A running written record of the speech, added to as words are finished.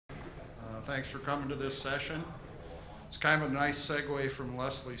Thanks for coming to this session. It's kind of a nice segue from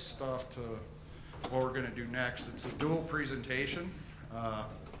Leslie's stuff to what we're going to do next. It's a dual presentation,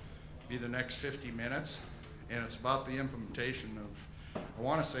 be the next 50 minutes, and it's about the implementation of, I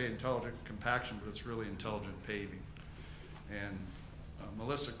want to say intelligent compaction, but it's really intelligent paving. And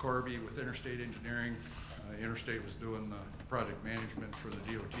Melissa Korby with Interstate Engineering, Interstate was doing the project management for the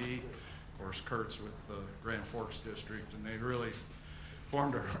DOT. Of course, Kurt's with the Grand Forks District, and they really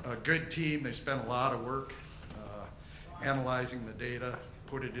formed a good team. They spent a lot of work analyzing the data,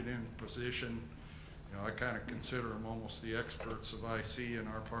 put it in position. You know, I kind of consider them almost the experts of IC in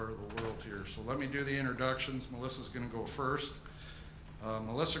our part of the world here. So let me do the introductions. Melissa's going to go first.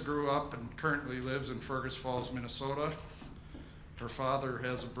 Melissa grew up and currently lives in Fergus Falls, Minnesota. Her father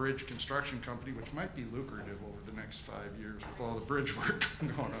has a bridge construction company, which might be lucrative over the next 5 years with all the bridge work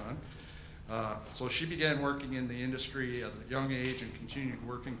going on. So she began working in the industry at a young age and continued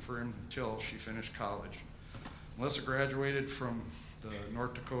working for him until she finished college. Melissa graduated from the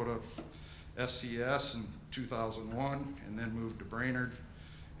North Dakota SCS in 2001 and then moved to Brainerd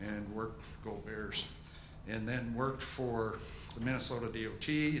and worked, go Bears, and then worked for the Minnesota DOT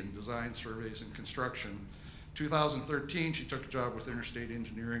in design, surveys, and construction. 2013, she took a job with Interstate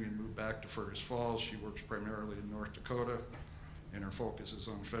Engineering and moved back to Fergus Falls. She works primarily in North Dakota, and her focus is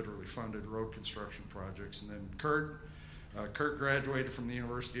on federally funded road construction projects. And then Kurt graduated from the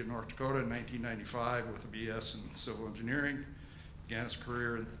University of North Dakota in 1995 with a BS in civil engineering. Began his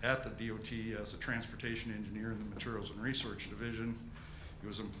career at the DOT as a transportation engineer in the Materials and Research Division. He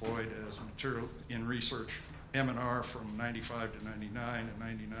was employed as material in research M&R from 95 to 99, and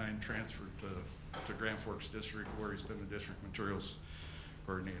 99 transferred to Grand Forks District, where he's been the district materials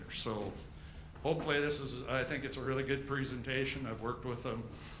coordinator. So hopefully I think it's a really good presentation. I've worked with them,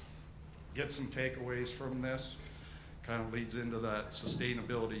 get some takeaways from this. Kind of leads into that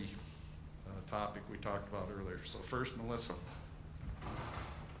sustainability topic we talked about earlier. So first, Melissa.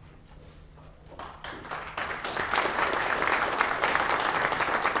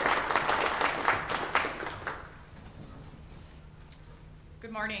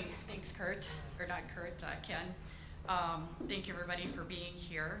 Good morning. Thanks, Kurt, or not Kurt, Ken. Thank you, everybody, for being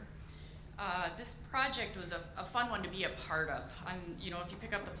here. This project was a fun one to be a part of. You know, if you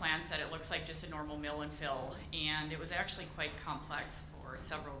pick up the plan set, it looks like just a normal mill and fill, and it was actually quite complex for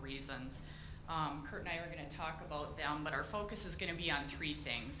several reasons. Kurt and I are going to talk about them, but our focus is going to be on three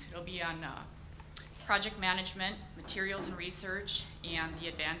things. It'll be on project management, materials and research, and the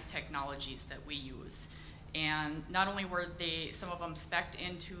advanced technologies that we use. And not only were some of them spec'd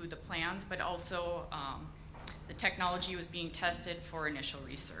into the plans, but also the technology was being tested for initial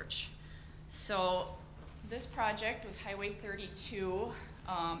research. So this project was Highway 32. You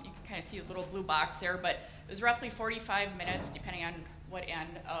can kind of see a little blue box there, but it was roughly 45 minutes, depending on what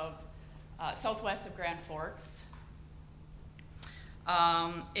end of southwest of Grand Forks.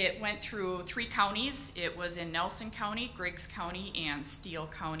 It went through 3 counties. It was in Nelson County, Griggs County, and Steele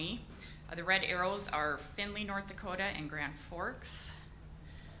County. The red arrows are Finley, North Dakota, and Grand Forks.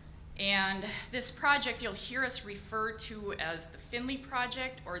 And this project you'll hear us refer to as the Finley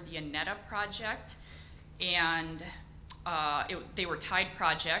project or the Annetta project. And they were tied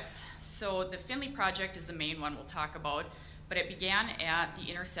projects. So the Finley project is the main one we'll talk about, but it began at the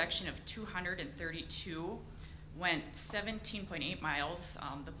intersection of 232, went 17.8 miles,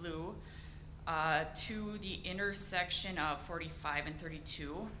 the blue, to the intersection of 45 and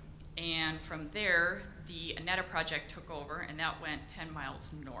 32. And from there, the Annetta project took over, and that went 10 miles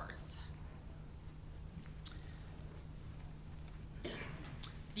north.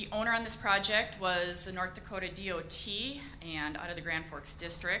 The owner on this project was the North Dakota DOT and out of the Grand Forks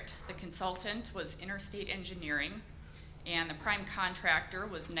District. The consultant was Interstate Engineering, and the prime contractor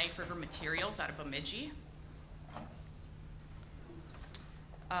was Knife River Materials out of Bemidji.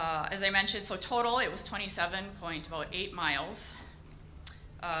 As I mentioned, so total it was 27.8 miles.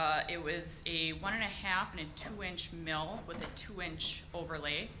 It was a 1.5 and a 2-inch mill with a 2-inch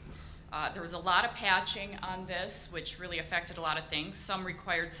overlay. There was a lot of patching on this, which really affected a lot of things. Some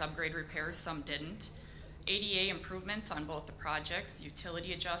required subgrade repairs, some didn't. ADA improvements on both the projects,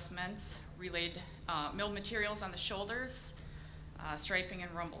 utility adjustments, relayed milled materials on the shoulders, striping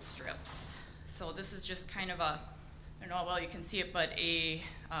and rumble strips. So this is just kind of a, I don't know how well you can see it, but the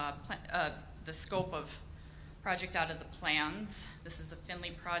scope of project out of the plans. This is the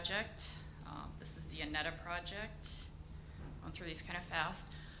Finley project. This is the Annetta project. Going through these kind of fast.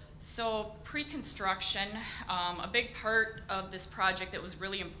 So pre-construction, a big part of this project that was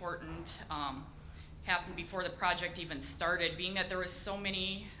really important happened before the project even started, being that there was so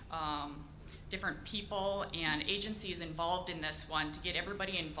many different people and agencies involved in this one. To get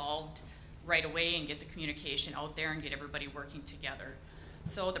everybody involved right away and get the communication out there and get everybody working together.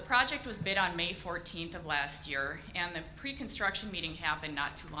 So the project was bid on May 14th of last year, and the pre-construction meeting happened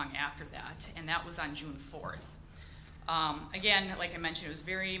not too long after that, and that was on June 4th. Again, like I mentioned, it was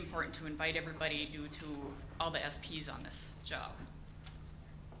very important to invite everybody due to all the SPs on this job.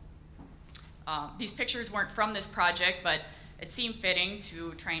 These pictures weren't from this project, but it seemed fitting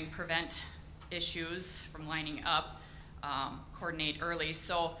to try and prevent issues from lining up, coordinate early.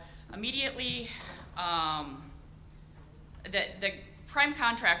 So immediately, the prime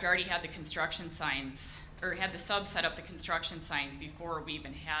contractor already had the construction signs, or had the sub set up the construction signs before we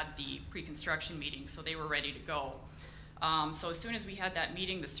even had the pre-construction meeting, so they were ready to go. So as soon as we had that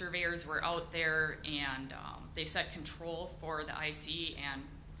meeting, the surveyors were out there, and they set control for the IC and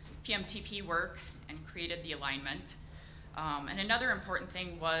PMTP work and created the alignment. And another important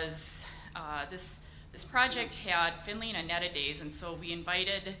thing was this project had Finley and NDDOT days, and so we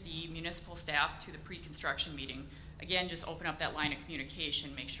invited the municipal staff to the pre-construction meeting. Again, just open up that line of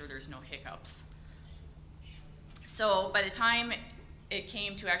communication, make sure there's no hiccups. So by the time it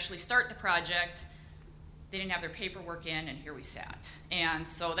came to actually start the project, they didn't have their paperwork in, and here we sat. And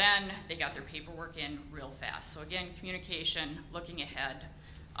so then they got their paperwork in real fast. So again, communication, looking ahead.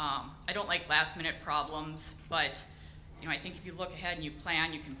 I don't like last minute problems, but I think if you look ahead and you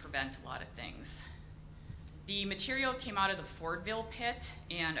plan, you can prevent a lot of things. The material came out of the Fordville pit,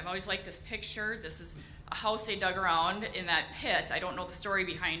 and I've always liked this picture. This is a house they dug around in that pit. I don't know the story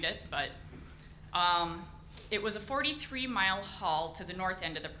behind it, but it was a 43-mile haul to the north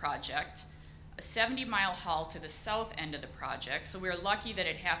end of the project, a 70-mile haul to the south end of the project. So we were lucky that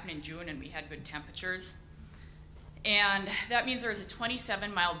it happened in June and we had good temperatures. And that means there's a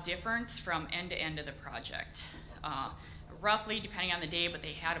 27-mile difference from end to end of the project. Roughly, depending on the day, but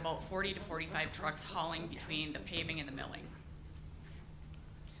they had about 40 to 45 trucks hauling between the paving and the milling.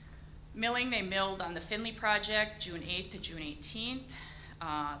 Milling, they milled on the Finley project, June 8th to June 18th.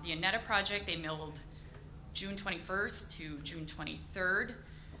 The NDDOT project, they milled June 21st to June 23rd.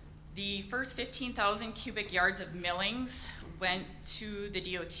 The first 15,000 cubic yards of millings went to the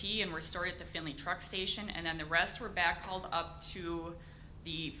DOT and were stored at the Finley truck station, and then the rest were backhauled up to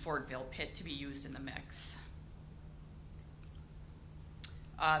the Fordville pit to be used in the mix.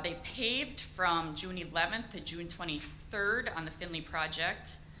 They paved from June 11th to June 23rd on the Finley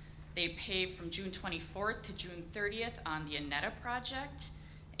project. They paved from June 24th to June 30th on the NDDOT project.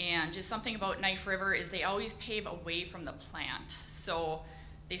 And just something about Knife River is they always pave away from the plant. So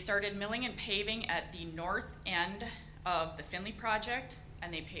they started milling and paving at the north end of the Finley project,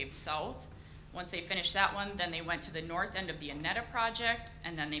 and they paved south. Once they finished that one, then they went to the north end of the NDDOT project,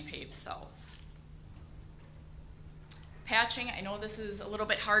 and then they paved south. Patching, I know this is a little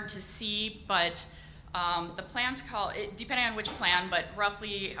bit hard to see, but the plans call it, depending on which plan, but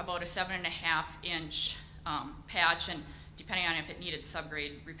roughly about a 7.5-inch patch, and depending on if it needed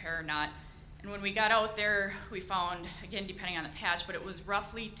subgrade repair or not. And when we got out there, we found, again, depending on the patch, but it was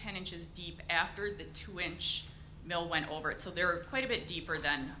roughly 10 inches deep after the 2-inch mill went over it. So they were quite a bit deeper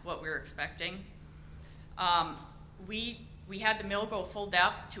than what we were expecting. We had the mill go full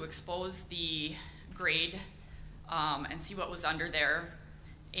depth to expose the grade and see what was under there.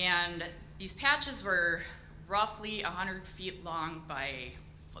 And these patches were roughly 100 feet long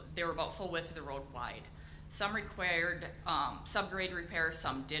they were about full width of the road wide. Some required subgrade repair,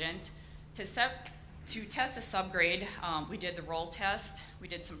 some didn't. To test the subgrade, we did the roll test, we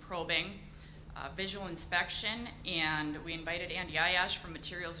did some probing, visual inspection, and we invited Andy Ayash from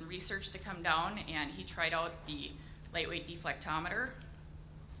Materials and Research to come down, and he tried out the lightweight deflectometer.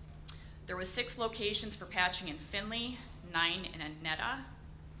 There was 6 locations for patching in Finley, 9 in NDDOT.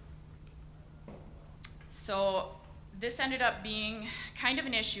 So this ended up being kind of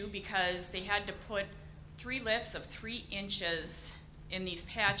an issue because they had to put 3 lifts of 3 inches in these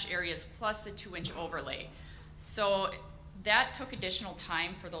patch areas plus the 2-inch overlay. So that took additional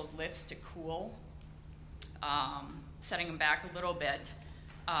time for those lifts to cool, setting them back a little bit,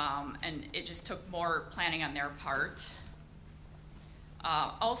 and it just took more planning on their part.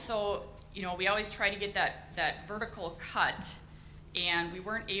 Also, we always try to get that vertical cut, and we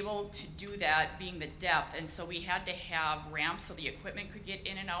weren't able to do that being the depth, and so we had to have ramps so the equipment could get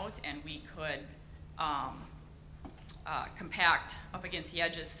in and out, and we could compact up against the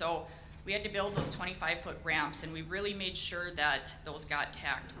edges. So we had to build those 25-foot ramps, and we really made sure that those got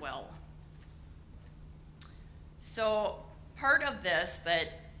tacked well. So part of this that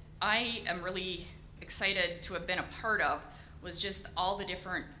I am really excited to have been a part of was just all the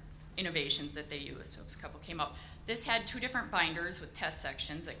different innovations that they used. So a couple came up. This had 2 different binders with test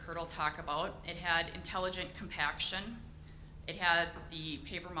sections that Kurt will talk about. It had intelligent compaction. It had the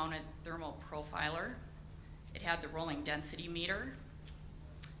paver-mounted thermal profiler. It had the rolling density meter.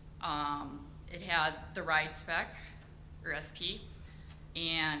 It had the ride spec, or SP,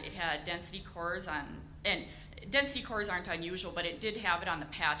 and it had density cores on, and density cores aren't unusual, but it did have it on the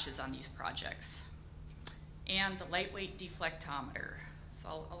patches on these projects. And the lightweight deflectometer.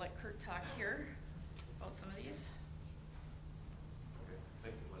 So I'll let Kurt talk here about some of these. Okay,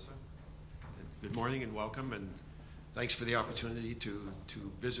 thank you, Melissa. Good morning and welcome, and thanks for the opportunity to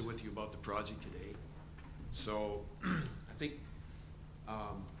visit with you about the project today. So I think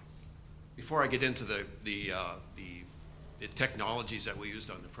before I get into the technologies that we used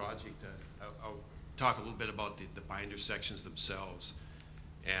on the project, I'll talk a little bit about the binder sections themselves.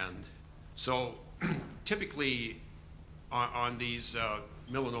 And so typically on these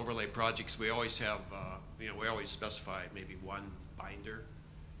mill and overlay projects, we always have, we always specify maybe one binder.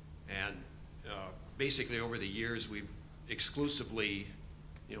 And basically over the years, we've exclusively,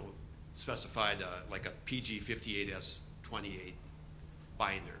 specified like a PG58S28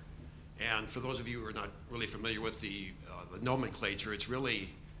 binder. And for those of you who are not really familiar with the nomenclature, it's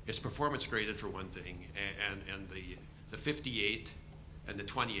performance graded for one thing, and the 58 and the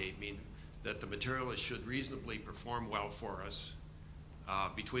 28 mean that the material should reasonably perform well for us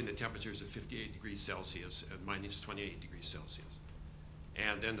between the temperatures of 58 degrees Celsius and minus 28 degrees Celsius.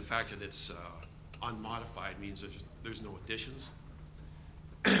 And then the fact that it's unmodified means there's no additions.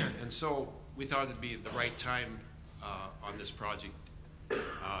 And so we thought it'd be the right time on this project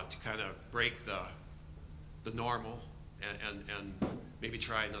to kind of break the normal and maybe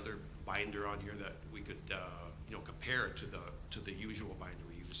try another binder on here that we could compare it to the usual binder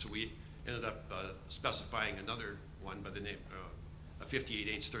we use. So we ended up specifying another one by the name a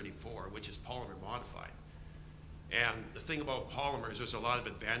 58H34, which is polymer modified. And the thing about polymers, there's a lot of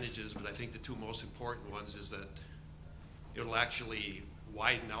advantages, but I think the two most important ones is that it'll actually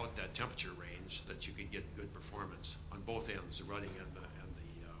widen out that temperature range that you could get good performance on both ends, the running and the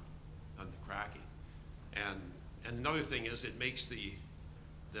cracking. And another thing is it makes the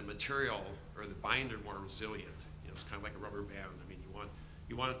material or the binder more resilient. It's kind of like a rubber band. I mean,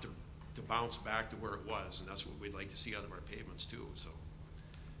 you want it to bounce back to where it was, and that's what we'd like to see out of our pavements too.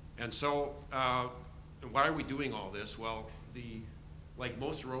 So why are we doing all this? Well, like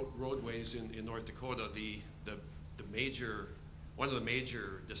most roadways in North Dakota, one of the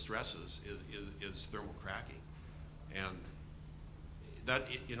major distresses is thermal cracking, and that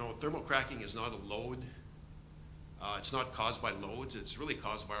thermal cracking is not a load. It's not caused by loads. It's really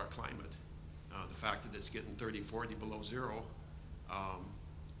caused by our climate. The fact that it's getting 30, 40 below zero.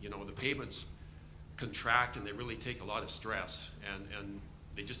 The pavements contract and they really take a lot of stress, and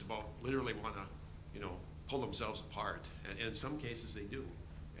they just about literally want to, pull themselves apart. And in some cases they do,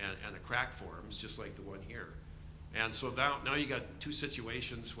 and a crack forms just like the one here. And so now you got two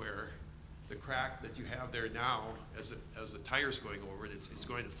situations where the crack that you have there now, as the tire's going over it, it's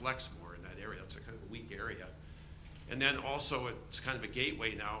going to flex more in that area. It's a kind of a weak area. And then also it's kind of a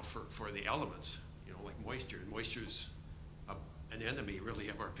gateway now for the elements, like moisture. And moisture's an enemy really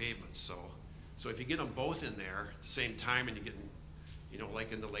of our pavements. So if you get them both in there at the same time, and you get,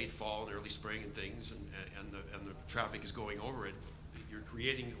 like in the late fall and early spring and things, and the traffic is going over it, you're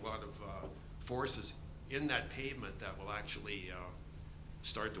creating a lot of forces in that pavement that will actually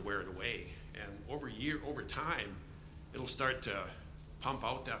start to wear it away. And over time, it'll start to pump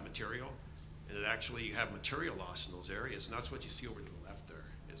out that material, and it actually, you have material loss in those areas, and that's what you see over to the left there,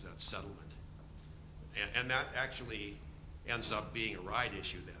 is that settlement. And that actually ends up being a ride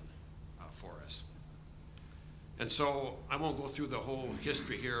issue then for us. And so I won't go through the whole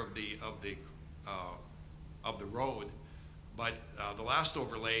history here of the road, but the last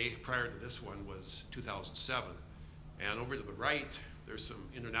overlay prior to this one was 2007. And over to the right, there's some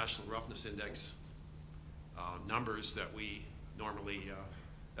International Roughness Index numbers that we normally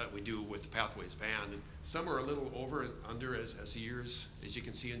that we do with the Pathways van. And some are a little over and under as years, as you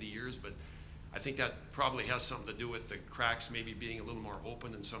can see in the years, but I think that probably has something to do with the cracks maybe being a little more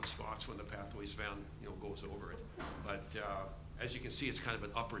open in some spots when the Pathways van goes over it. But as you can see, it's kind of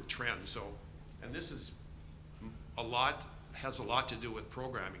an upward trend. So, and this is has a lot to do with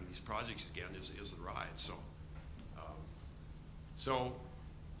programming these projects again, is the ride. So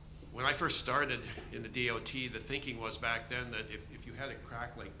when I first started in the DOT, the thinking was back then that if you had a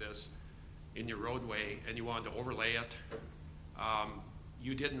crack like this in your roadway and you wanted to overlay it,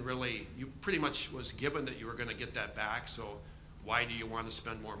 you pretty much was given that you were going to get that back, so why do you want to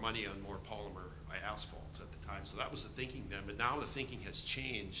spend more money on more polymer asphalt at the time? So that was the thinking then, but now the thinking has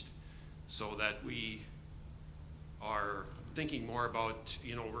changed so that we are thinking more about,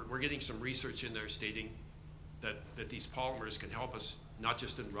 we're getting some research in there stating that these polymers can help us not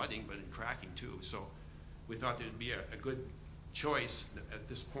just in rutting, but in cracking too. So we thought there'd be a good choice at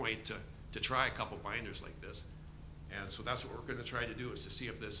this point to try a couple binders like this. And so that's what we're going to try to do, is to see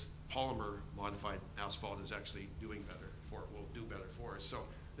if this polymer modified asphalt is actually doing better will do better for us. So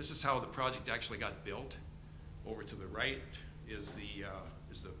this is how the project actually got built. Over to the right is the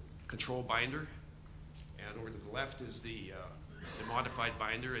control binder, and over to the left is the modified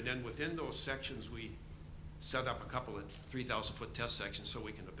binder. And then within those sections, we set up a couple of 3,000-foot test sections so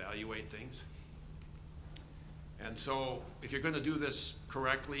we can evaluate things. And so if you're going to do this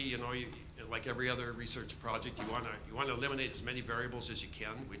correctly, you know, like every other research project, you want to eliminate as many variables as you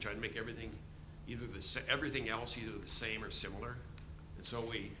can. We try to make everything everything else either the same or similar. And so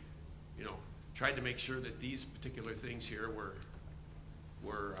we, you know, tried to make sure that these particular things here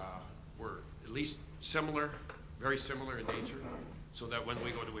were at least similar, very similar in nature, so that when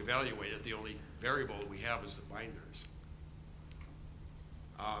we go to evaluate it, the only variable we have is the binders.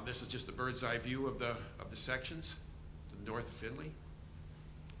 This is just a bird's eye view of the sections to the north of Finley,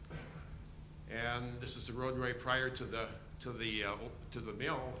 and this is the roadway prior to the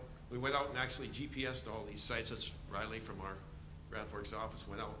mill. We went out and actually GPSed all these sites. That's Riley from our Grand Forks office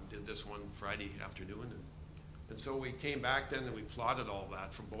went out and did this one Friday afternoon, and so we came back then and we plotted all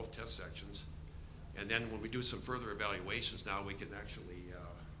that from both test sections, and then when we do some further evaluations, now we can actually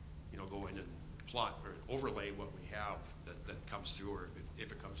you know, go in and plot or overlay what we have that comes through, or if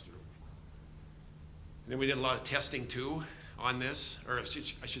it comes through. And then we did a lot of testing too on this, or I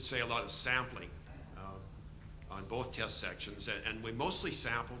should say a lot of sampling on both test sections, and we mostly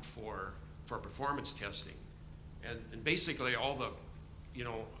sampled for performance testing, and basically all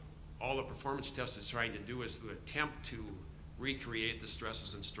the performance test is trying to do is to attempt to recreate the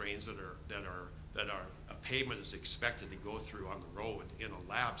stresses and strains that a pavement is expected to go through on the road in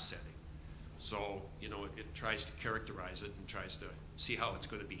a lab setting. So, you know, it tries to characterize it and tries to see how it's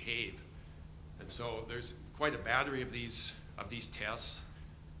going to behave. And so there's quite a battery of these tests,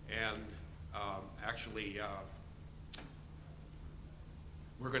 and actually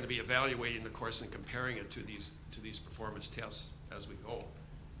we're going to be evaluating the course and comparing it to these performance tests as we go.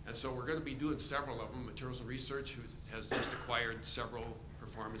 And so we're going to be doing several of them. Materials and Research has just acquired several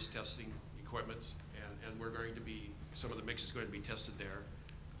performance testing equipment, and we're going to be, some of the mix is going to be tested there,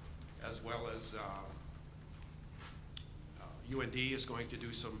 as well as UND is going to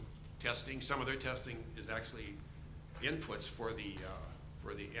do some testing. Some of their testing is actually inputs for the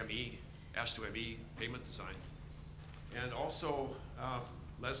ME, Ash2ME pavement design. And also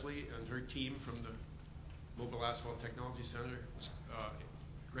Leslie and her team from the Mobile Asphalt Technology Center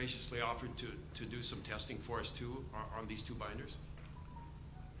graciously offered to do some testing for us too on these two binders.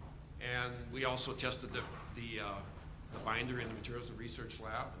 And we also tested the binder in the Materials and Research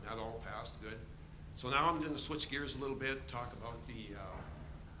Lab, and that all passed good. So now I'm going to switch gears a little bit, talk about the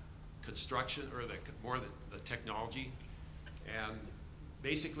construction, or the technology. And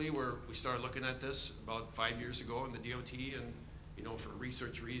basically we started looking at this about 5 years ago in the DOT, and you know, for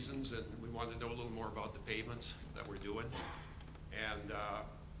research reasons, and we wanted to know a little more about the pavements that we're doing. And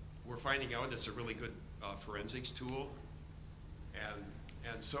we're finding out it's a really good forensics tool.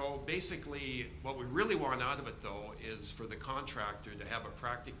 And so basically what we really want out of it though is for the contractor to have a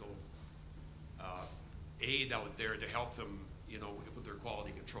practical aid out there to help them, you know, with their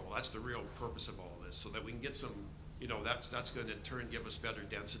quality control. That's the real purpose of all this, so that we can get some, you know, that's going to in turn give us better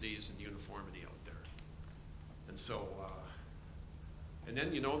densities and uniformity out there. And so, and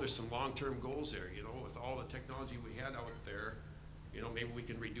then, you know, there's some long-term goals there, you know, with all the technology we had out there, you know, maybe we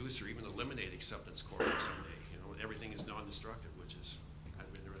can reduce or even eliminate acceptance corridors someday. You know, everything is non-destructive, which is kind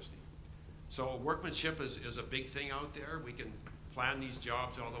of interesting. So workmanship is a big thing out there. We can plan these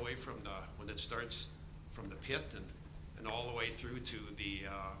jobs all the way from when it starts from the pit and all the way through to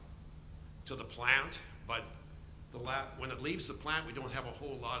the plant. But when it leaves the plant, we don't have a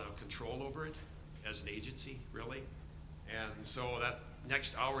whole lot of control over it as an agency, really. And so that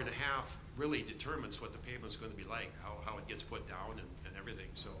next hour and a half really determines what the pavement's going to be like, how it gets put down and everything.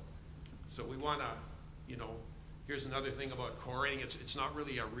 So we want to, you know, here's another thing about coring. It's not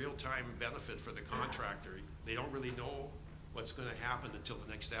really a real-time benefit for the contractor. They don't really know what's going to happen until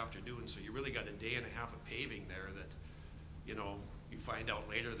the next afternoon. So you really got a day and a half of paving there that, you know, you find out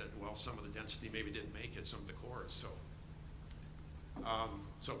later that, well, some of the density maybe didn't make it, some of the cores.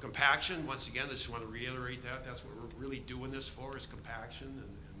 So compaction, once again, I just want to reiterate that. That's what we're really doing this for, is compaction, and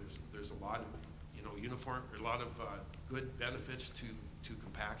there's a lot of, you know, a lot of good benefits to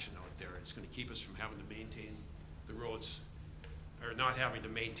compaction out there. It's going to keep us from having to maintain the roads, or not having to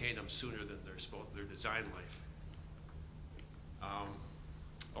maintain them sooner than their design life.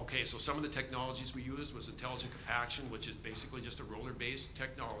 Okay, so some of the technologies we used was intelligent compaction, which is basically just a roller-based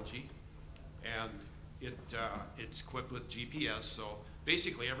technology, and it's equipped with GPS. So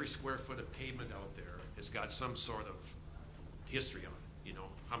basically, every square foot of pavement out there has got some sort of history on it. You know,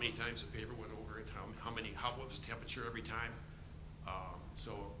 how many times the paver went over it, what was the temperature every time,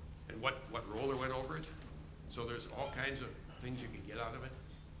 and what roller went over it. So there's all kinds of things you can get out of it.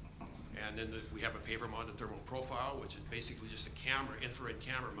 And then we have a paver-mounted thermal profile, which is basically just a camera, infrared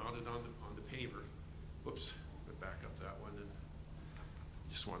camera mounted on the paver. Whoops, let me back up that one. And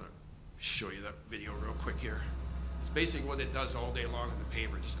just want to show you that video real quick here. It's basically what it does all day long on the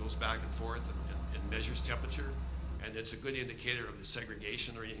paver. It just goes back and forth and measures temperature. And it's a good indicator of the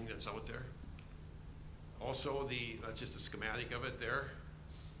segregation or anything that's out there. Also, that's just a schematic of it there.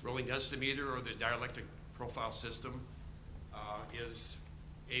 Rolling density meter, or the dielectric profile system, is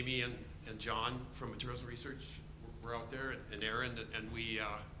Amy and John from Materials Research were out there, and Aaron, and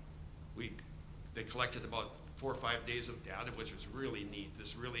they collected about 4 or 5 days of data, which was really neat.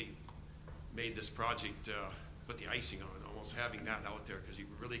 This really made this project put the icing on it, almost having that out there, because you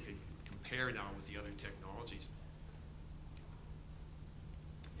really could compare now with the other technologies.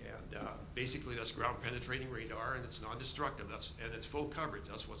 And basically, that's ground penetrating radar, and it's non-destructive. And it's full coverage.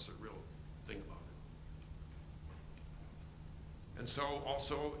 That's what's the real thing about it. And so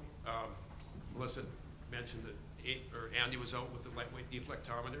also, Melissa mentioned that Andy was out with the lightweight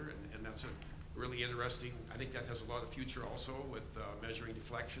deflectometer, and that's a really interesting. I think that has a lot of future also with measuring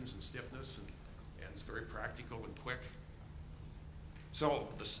deflections and stiffness, and it's very practical and quick. So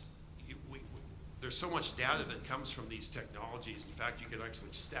there's so much data that comes from these technologies. In fact, you could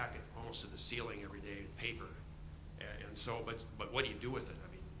actually stack it almost to the ceiling every day in paper. And so, but what do you do with it?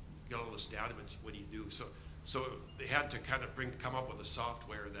 I mean, you got all this data, but what do you do? So they had to kind of come up with a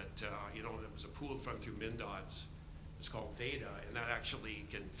software that, that was a pool fund through NDDOT. It's called Veda, and that actually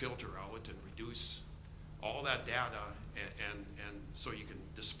can filter out and reduce all that data, and so you can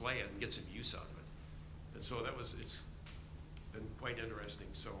display it and get some use out of it. And so it's been quite interesting.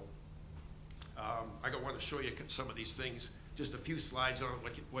 So I want to show you some of these things, just a few slides on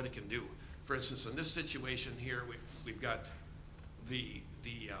what it can do. For instance, in this situation here, we've got the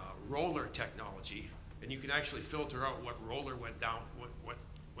roller technology, and you can actually filter out what roller went down, what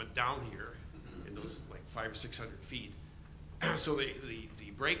went down here in those like 500 or 600 feet. So the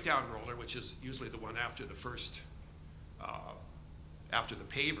breakdown roller, which is usually the one after the first, after the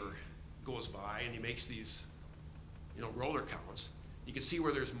paver goes by, and he makes these, roller counts. You can see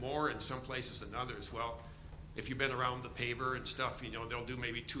where there's more in some places than others. Well, if you've been around the paver and stuff, they'll do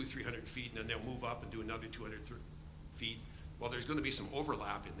maybe 200 or 300 feet, and then they'll move up and do another 200 feet. Well, there's going to be some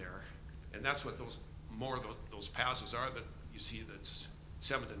overlap in there, and that's what those passes are that you see. That's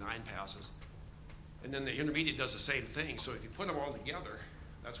 7 to 9 passes. And then the intermediate does the same thing. So if you put them all together,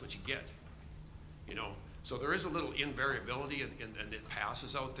 that's what you get. So there is a little invariability in the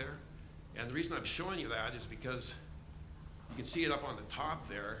passes out there. And the reason I'm showing you that is because you can see it up on the top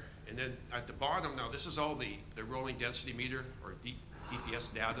there. And then at the bottom, now this is all the rolling density meter or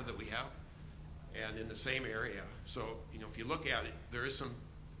DPS data that we have, and in the same area. So if you look at it, there is some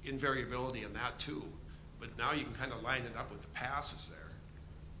invariability in that too. But now you can kind of line it up with the passes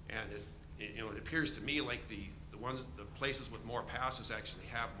there. And it appears to me like the places with more passes actually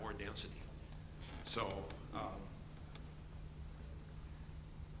have more density. So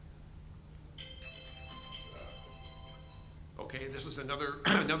okay, this is another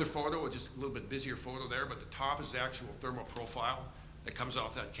photo, just a little bit busier photo there, but the top is the actual thermal profile that comes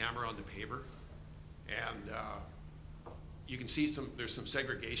off that camera on the paver. And you can see there's some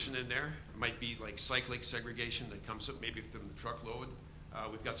segregation in there. It might be like cyclic segregation that comes up maybe from the truckload.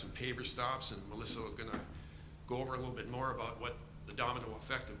 We've got some paver stops, and Melissa is going to go over a little bit more about what the domino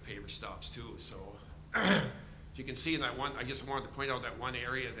effect of paver stops too. So you can see in that one, I guess I wanted to point out that one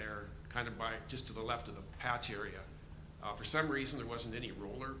area there, kind of just to the left of the patch area. For some reason, there wasn't any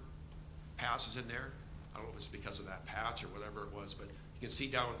roller passes in there. I don't know if it's because of that patch or whatever it was, but you can see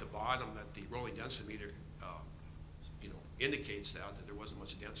down at the bottom that the rolling density meter, indicates that there wasn't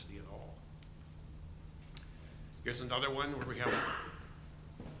much density at all. Here's another one where we have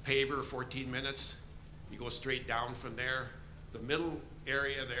a paver, 14 minutes. You go straight down from there. The middle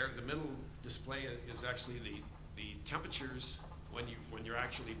area there, the middle display is actually the temperatures when you're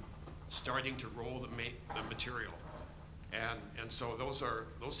actually starting to roll the material. And so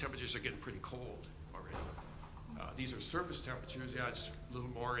those temperatures are getting pretty cold already. These are surface temperatures. Yeah, it's a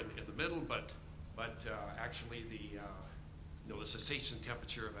little more in the middle, but actually the cessation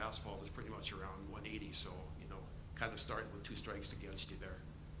temperature of asphalt is pretty much around 180. So kind of starting with 2 strikes against you there.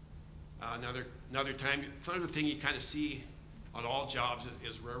 Another thing you kind of see on all jobs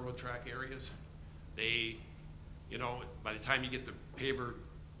is railroad track areas. They, you know, by the time you get the paver,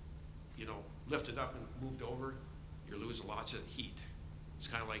 you know, lifted up and moved over, you're losing lots of heat. It's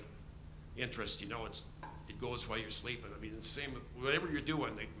kind of like interest, you know, it goes while you're sleeping. I mean, it's the same, whatever you're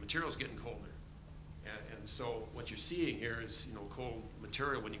doing, the material's getting colder. And so what you're seeing here is, you know, cold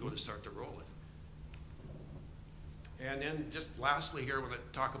material when you go to start to roll it. And then just lastly here, when I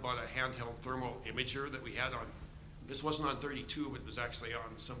talk about a handheld thermal imager that we had on, this wasn't on 32, but it was actually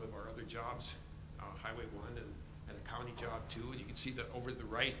on some of our other jobs, Highway 1 and a county job too. And you can see that over the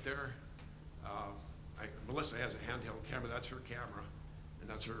right there, Melissa has a handheld camera. That's her camera, and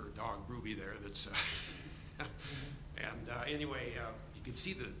that's her dog Ruby there. That's and anyway, you can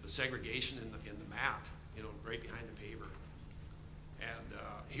see the segregation in the mat, you know, right behind the paver. And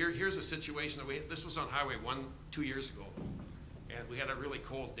here's a situation that this was on Highway 1 2 years ago, and we had a really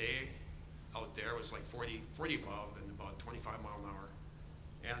cold day out there. It was like 40 above and about 25 mile an hour.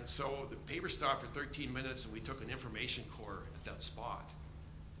 And so the paver stopped for 13 minutes, and we took an information core at that spot.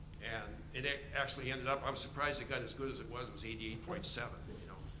 And it actually ended up, I was surprised it got as good as it was 88.7, you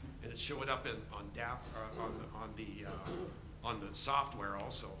know. And it showed up on DAP, on the software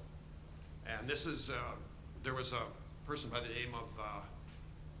also. And this is, there was a person by the name of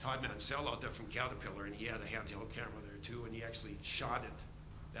Todd Mansell out there from Caterpillar, and he had a handheld camera there too, and he actually shot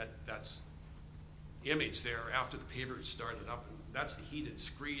it, that's image there after the paver started up, and that's the heated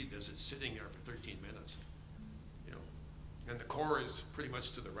screed as it's sitting there for 13 minutes, you know. And the core is pretty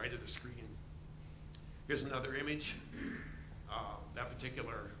much to the right of the screen. Here's another image. That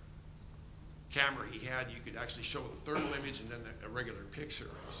particular camera he had, you could actually show the thermal image and then a regular picture,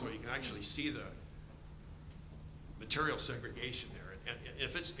 so you can actually see the material segregation there. And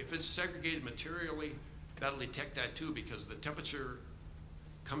if it's segregated materially, that'll detect that too, because the temperature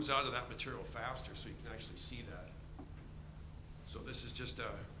comes out of that material faster, so you can actually see that. So this is just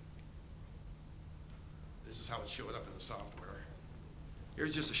this is how it showed up in the software.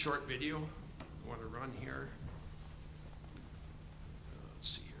 Here's just a short video I want to run here. Let's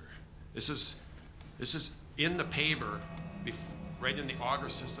see here. This is in the paver, right in the auger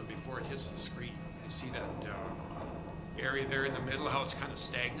system before it hits the screen. You see that area there in the middle, how it's kind of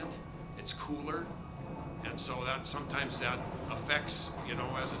stagnant. It's cooler, and so that sometimes that affects, you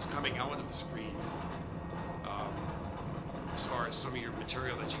know, as it's coming out of the screen, as far as some of your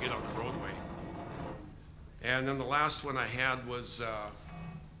material that you get on the roadway. And then the last one I had was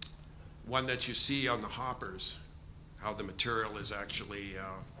one that you see on the hoppers, how the material is actually,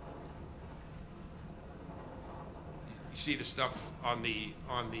 you see the stuff on the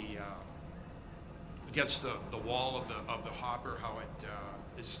against the wall of the hopper, how it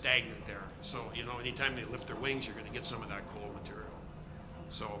is stagnant there. So, you know, anytime they lift their wings, you're going to get some of that cold material.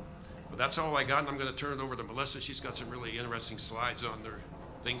 So, but that's all I got, and I'm going to turn it over to Melissa. She's got some really interesting slides on their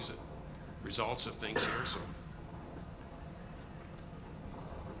things, that results of things here. So.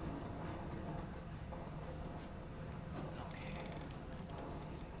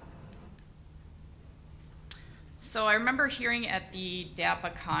 So I remember hearing at the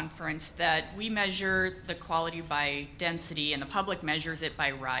DAPA conference that we measure the quality by density and the public measures it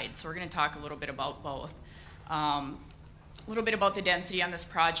by ride. So we're going to talk a little bit about both. A little bit about the density on this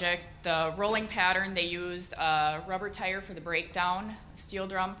project. The rolling pattern, they used a rubber tire for the breakdown, steel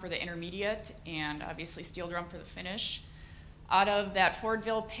drum for the intermediate, and obviously steel drum for the finish. Out of that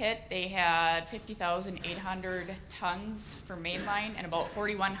Fordville pit, they had 50,800 tons for mainline and about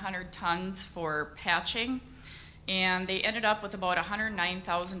 4,100 tons for patching. And they ended up with about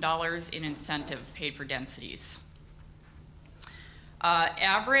 $109,000 in incentive paid for densities.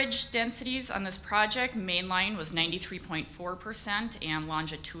 Average densities on this project, mainline was 93.4% and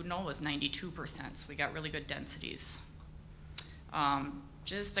longitudinal was 92%, so we got really good densities.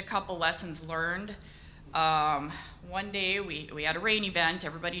 Just a couple lessons learned. One day we had a rain event,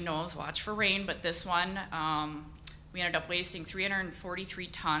 everybody knows, watch for rain, but this one, we ended up wasting 343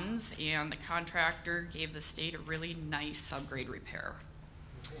 tons, and the contractor gave the state a really nice subgrade repair.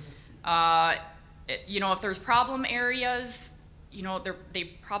 You know, if there's problem areas, you know, they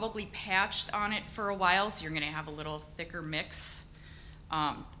probably patched on it for a while, so you're gonna have a little thicker mix.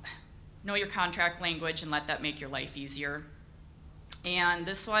 Know your contract language and let that make your life easier. And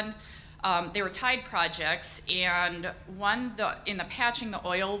this one, they were tied projects, and one, in the patching, the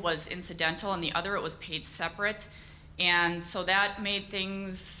oil was incidental, and the other, it was paid separate. And so that made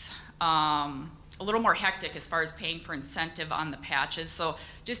things a little more hectic as far as paying for incentive on the patches. So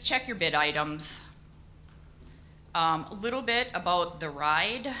just check your bid items. A little bit about the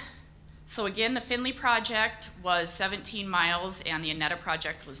ride. So again, the Finley project was 17 miles and the Annetta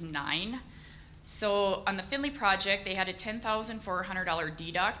project was 9. So on the Finley project, they had a $10,400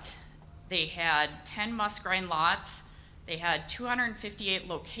 deduct. They had 10 must-grind lots. They had 258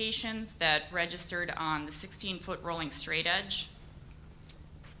 locations that registered on the 16-foot rolling straight edge.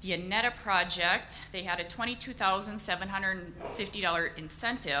 The Annetta project, they had a $22,750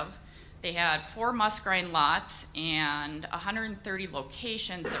 incentive. They had 4 must-grind lots and 130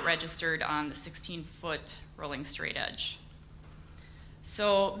 locations that registered on the 16-foot rolling straight edge.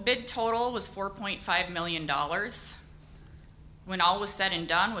 So bid total was $4.5 million. When all was said and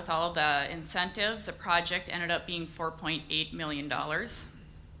done with all the incentives, the project ended up being $4.8 million. As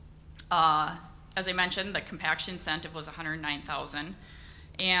I mentioned, the compaction incentive was $109,000.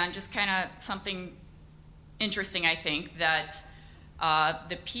 And just kind of something interesting, I think, that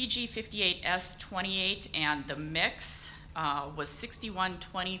the PG58S28 and the mix was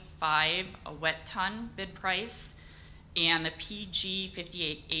 $61.25 a wet ton bid price, and the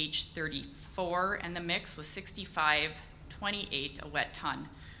PG58H34 and the mix was $65.28 a wet ton.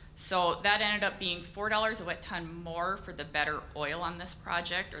 So that ended up being $4 a wet ton more for the better oil on this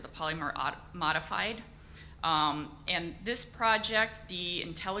project, or the polymer modified. And this project, the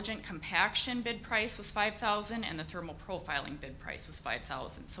intelligent compaction bid price was $5,000 and the thermal profiling bid price was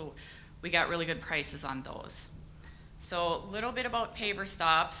 $5,000. So we got really good prices on those. So a little bit about paver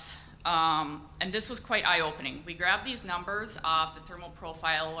stops, and this was quite eye-opening. We grabbed these numbers off the thermal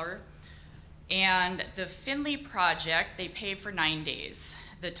profiler, and the Finley project, they paved for 9 days.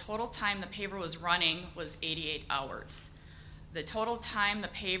 The total time the paver was running was 88 hours. The total time the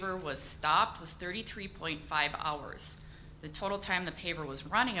paver was stopped was 33.5 hours. The total time the paver was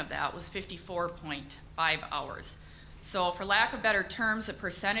running of that was 54.5 hours. So for lack of better terms, the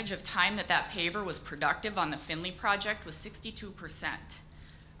percentage of time that that paver was productive on the Finley project was 62%.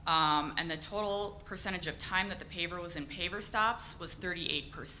 And the total percentage of time that the paver was in paver stops was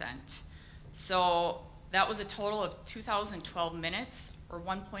 38%. So that was a total of 2,012 minutes, or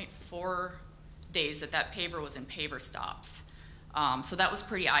 1.4 days that that paver was in paver stops. So that was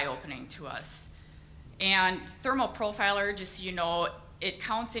pretty eye-opening to us. And thermal profiler, just so you know, it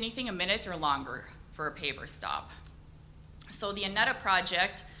counts anything a minute or longer for a paver stop. So the Annetta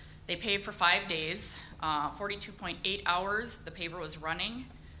project, they paved for 5 days, 42.8 hours the paver was running,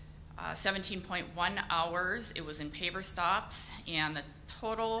 17.1 hours it was in paver stops, and the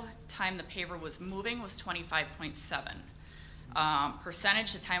total time the paver was moving was 25.7.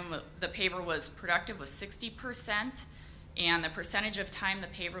 Percentage, the time the paver was productive was 60%, and the percentage of time the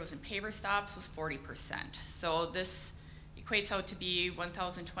paver was in paver stops was 40%. So this equates out to be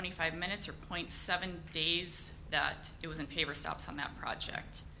 1,025 minutes, or 0.7 days that it was in paver stops on that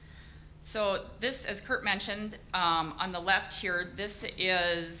project. So this, as Kurt mentioned, on the left here, this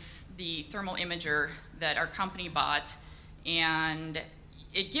is the thermal imager that our company bought, and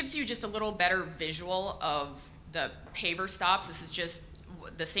it gives you just a little better visual of the paver stops. This is just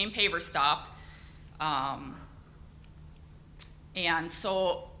the same paver stop. And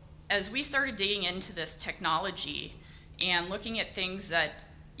so as we started digging into this technology and looking at things that,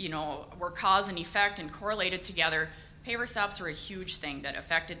 you know, were cause and effect and correlated together, paver stops are a huge thing that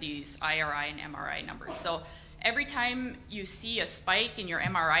affected these IRI and MRI numbers. So every time you see a spike in your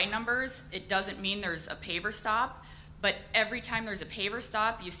MRI numbers, it doesn't mean there's a paver stop, but every time there's a paver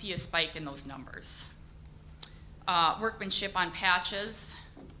stop, you see a spike in those numbers. Workmanship on patches,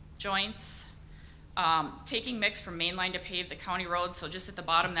 joints, taking mix from main line to pave the county road. So just at the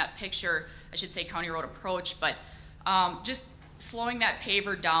bottom of that picture, I should say county road approach, but just slowing that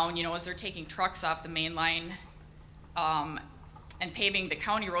paver down, you know, as they're taking trucks off the main line and paving the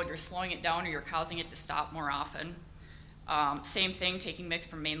county road, you're slowing it down or you're causing it to stop more often. Same thing, taking mix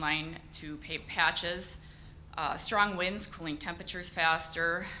from main line to pave patches. Strong winds, cooling temperatures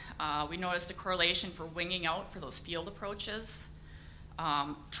faster. We noticed a correlation for winging out for those field approaches.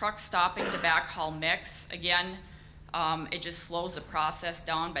 Trucks stopping to backhaul mix. Again, it just slows the process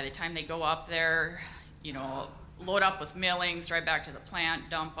down. By the time they go up there, you know, load up with millings, drive back to the plant,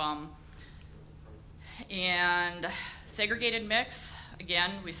 dump them. And segregated mix,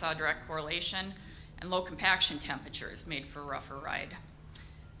 again, we saw a direct correlation. And low compaction temperatures made for a rougher ride.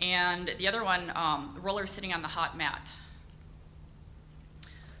 And the other one, rollers sitting on the hot mat.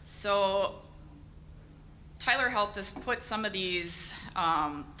 So Tyler helped us put some of these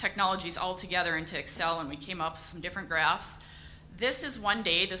technologies all together into Excel, and we came up with some different graphs. This is one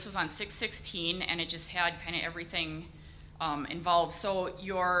day, this was on 6/16, and it just had kind of everything involved. So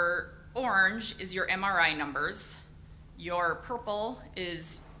your orange is your MRI numbers. Your purple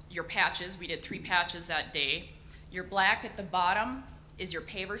is your patches. We did 3 patches that day. Your black at the bottom is your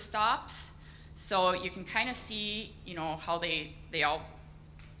paver stops. So you can kind of see, you know, how they all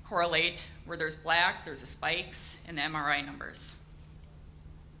correlate. Where there's black, there's the spikes and the MRI numbers.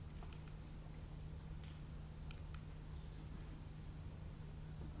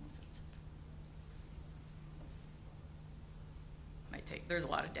 Might take, there's a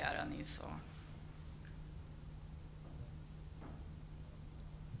lot of data on these, so.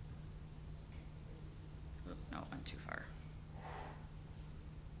 Oop, no, it went too far.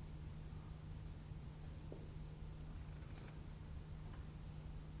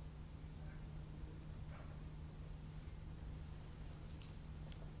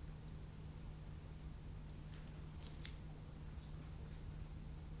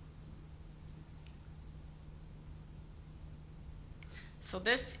 So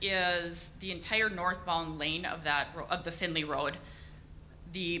this is the entire northbound lane of of the Finley Road.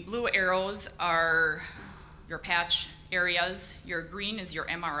 The blue arrows are your patch areas. Your green is your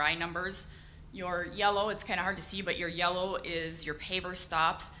MRI numbers. Your yellow, it's kind of hard to see, but your yellow is your paver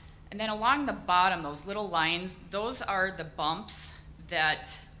stops. And then along the bottom, those little lines, those are the bumps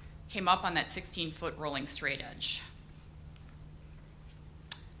that came up on that 16-foot rolling straight edge.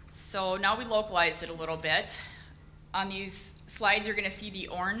 So now we localize it a little bit. On these slides, you're going to see the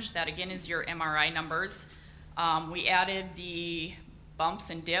orange. That, again, is your MRI numbers. We added the bumps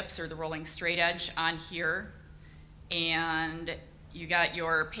and dips, or the rolling straight edge, on here. And you got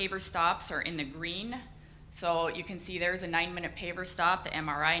your paver stops are in the green. So you can see there's a 9-minute paver stop, the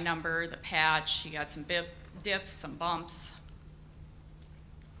MRI number, the patch. You got some dips, some bumps.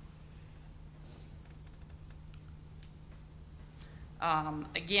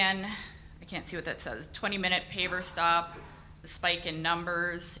 Again, I can't see what that says. 20-minute paver stop, the spike in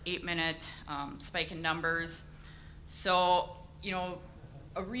numbers, 8-minute spike in numbers. So, you know,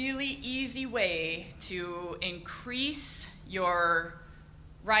 a really easy way to increase your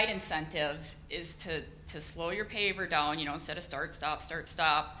ride incentives is to slow your paver down, you know, instead of start,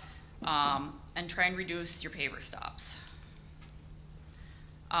 stop, and try and reduce your paver stops.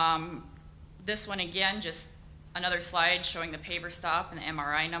 This one, again, just another slide showing the paver stop and the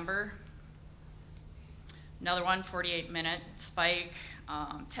MRI number. Another one, 48-minute spike,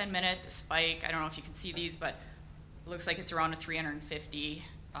 10-minute spike. I don't know if you can see these, but it looks like it's around a 350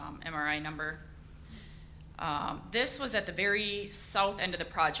 MRI number. This was at the very south end of the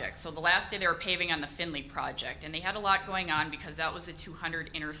project. So the last day they were paving on the Finley project, and they had a lot going on because that was a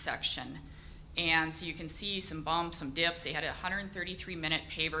 200 intersection. And so you can see some bumps, some dips. They had a 133-minute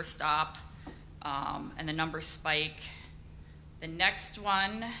paver stop, and the number spike. The next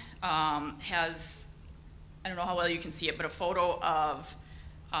one has, I don't know how well you can see it, but a photo of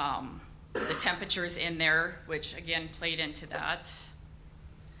the temperatures in there, which again played into that.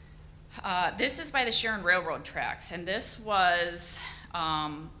 This is by the Sharon Railroad tracks, and this was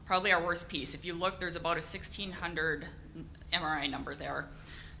probably our worst piece. If you look, there's about a 1,600 MRI number there.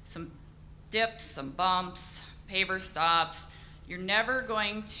 Some dips, some bumps, paver stops. You're never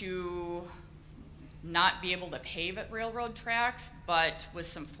going to not be able to pave at railroad tracks, but with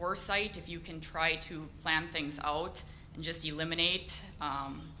some foresight, if you can try to plan things out and just eliminate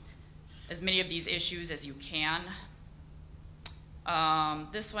as many of these issues as you can.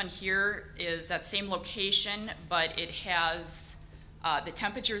 This one here is that same location, but it has the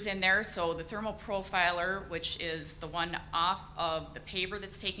temperatures in there. So the thermal profiler, which is the one off of the paver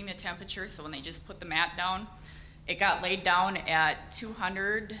that's taking the temperature, so when they just put the mat down, it got laid down at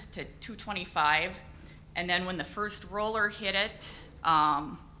 200 to 225. And then when the first roller hit it,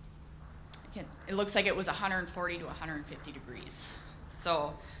 it looks like it was 140 to 150 degrees.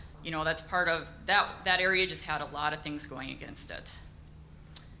 So, you know, that's part of, that area just had a lot of things going against it.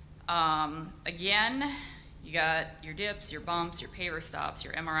 Again, you got your dips, your bumps, your paver stops,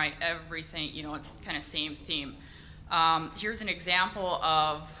 your MRI, everything, you know, it's kind of same theme. Here's an example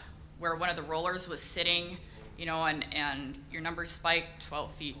of where one of the rollers was sitting, you know, and your numbers spiked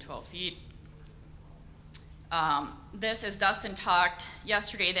 12 feet, 12 feet. This, as Dustin talked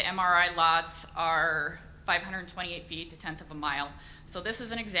yesterday, the MRI lots are 528 feet to 1/10 of a mile. So this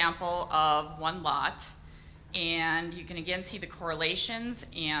is an example of one lot, and you can again see the correlations,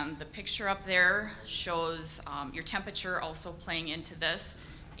 and the picture up there shows your temperature also playing into this,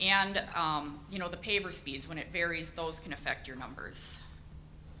 and you know, the paver speeds, when it varies, those can affect your numbers.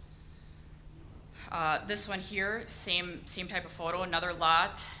 This one here, same type of photo, another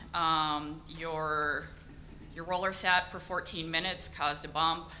lot. Your roller sat for 14 minutes, caused a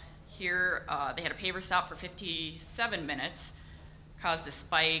bump. Here, they had a paver stop for 57 minutes, caused a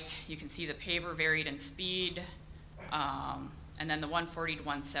spike. You can see the paver varied in speed, and then the 140 to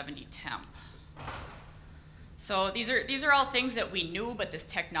 170 temp. So these are all things that we knew, but this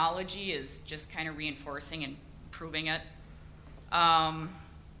technology is just kind of reinforcing and proving it.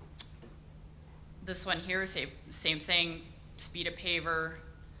 This one here, same thing, speed of paver,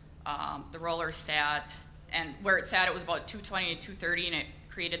 the roller sat, and where it sat, it was about 220 to 230, and it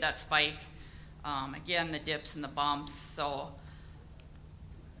created that spike. Again, the dips and the bumps. So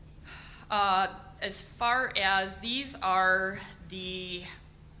as far as these are the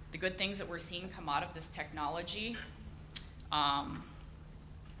good things that we're seeing come out of this technology. And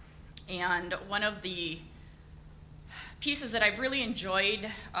one of the pieces that I've really enjoyed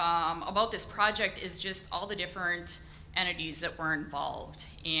about this project is just all the different entities that were involved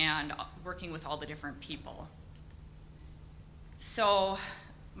and working with all the different people. So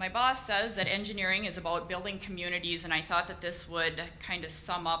my boss says that engineering is about building communities, and I thought that this would kind of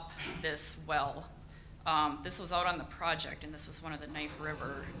sum up this well. This was out on the project, and this was one of the Knife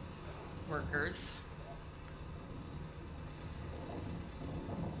River workers.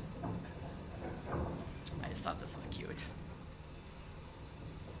 I just thought this was cute.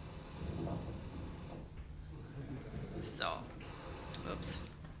 So, oops.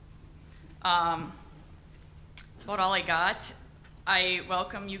 That's about all I got. I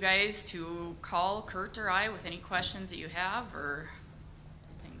welcome you guys to call Kurt or I with any questions that you have or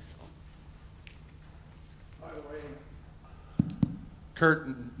things. So. By the way, Kurt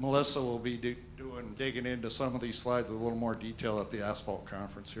and Melissa will be digging into some of these slides in a little more detail at the Asphalt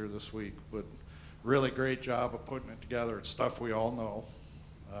conference here this week. But really great job of putting it together. It's stuff we all know.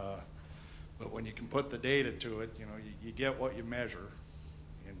 But when you can put the data to it, you know, you get what you measure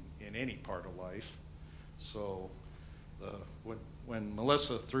in any part of life. So when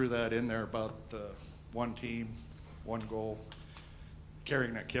Melissa threw that in there about one team, one goal,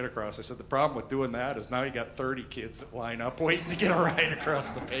 carrying that kid across, I said the problem with doing that is now you got 30 kids that line up waiting to get a ride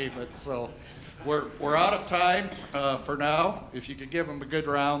across the pavement. So we're out of time for now. If you could give them a good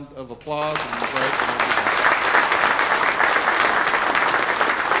round of applause and a break.